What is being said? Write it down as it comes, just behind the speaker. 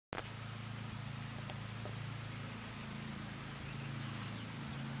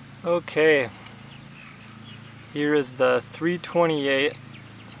Okay, here is the 328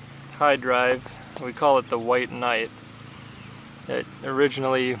 high drive. We call it the White Knight. It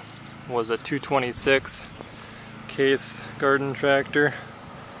originally was a 226 case garden tractor.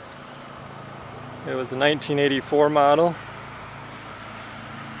 It was a 1984 model.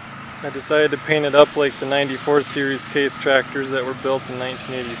 I decided to paint it up like the 94 series case tractors that were built in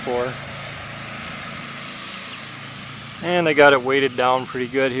 1984. And I got it weighted down pretty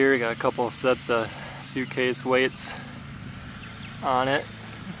good here. I got a couple of sets of suitcase weights on it.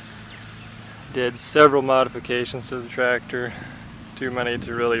 Did several modifications to the tractor. Too many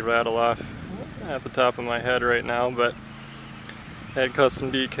to really rattle off at the top of my head right now, but I had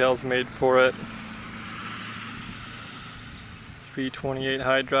custom decals made for it. 328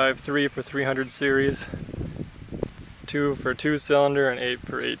 high drive, 3 for 300 series, 2 for 2-cylinder, and 8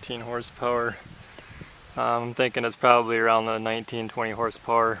 for 18 horsepower. I'm thinking it's probably around the 19-20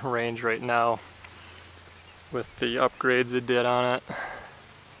 horsepower range right now with the upgrades it did on it.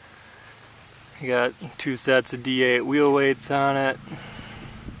 I got 2 sets of D8 wheel weights on it.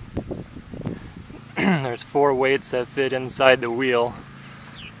 There's 4 weights that fit inside the wheel.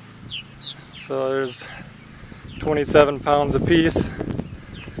 So there's 27 pounds a piece.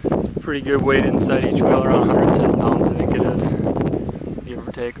 Pretty good weight inside each wheel, around 110 pounds I think it is, give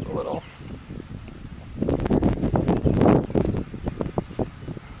or take a little.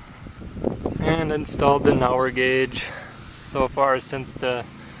 And installed the hour gauge. So far since the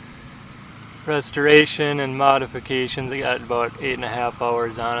restoration and modifications, I got about 8.5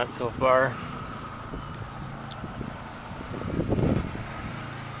 hours on it so far.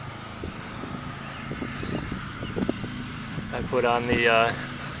 I put on the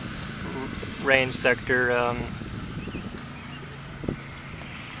range sector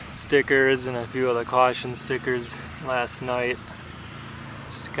stickers and a few of the caution stickers last night,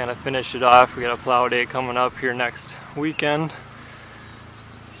 just to kind of finish it off. We got a plow day coming up here next weekend,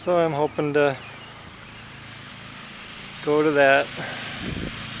 so I'm hoping to go to that.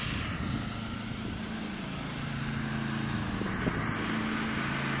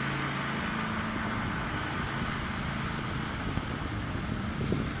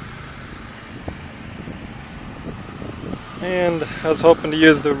 And I was hoping to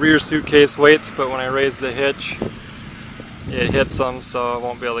use the rear suitcase weights, but when I raise the hitch, it hits them, so I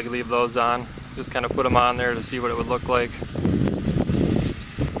won't be able to leave those on. Just kind of put them on there to see what it would look like.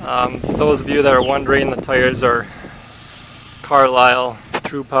 Those of you that are wondering, the tires are Carlisle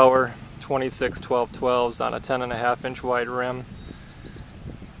True Power 26 12/12s on a 10.5 inch wide rim,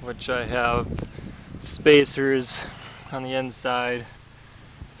 which I have spacers on the inside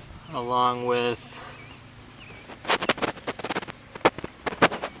along with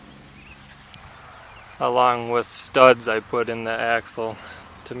studs I put in the axle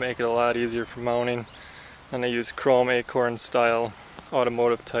to make it a lot easier for mounting. And I use chrome acorn style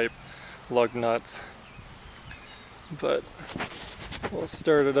automotive type lug nuts. But we'll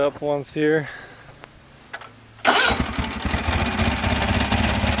start it up once here.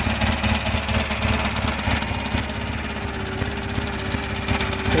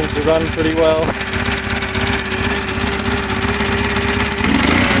 Seems to run pretty well.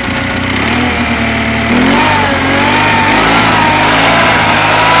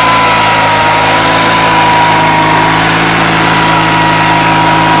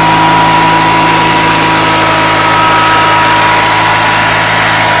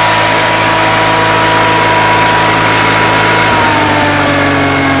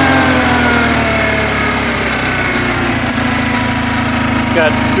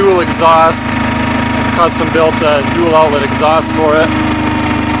 Got dual exhaust, custom built a dual outlet exhaust for it.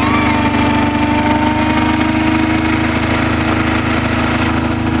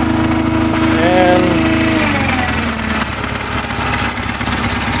 And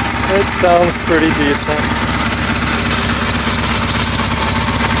it sounds pretty decent.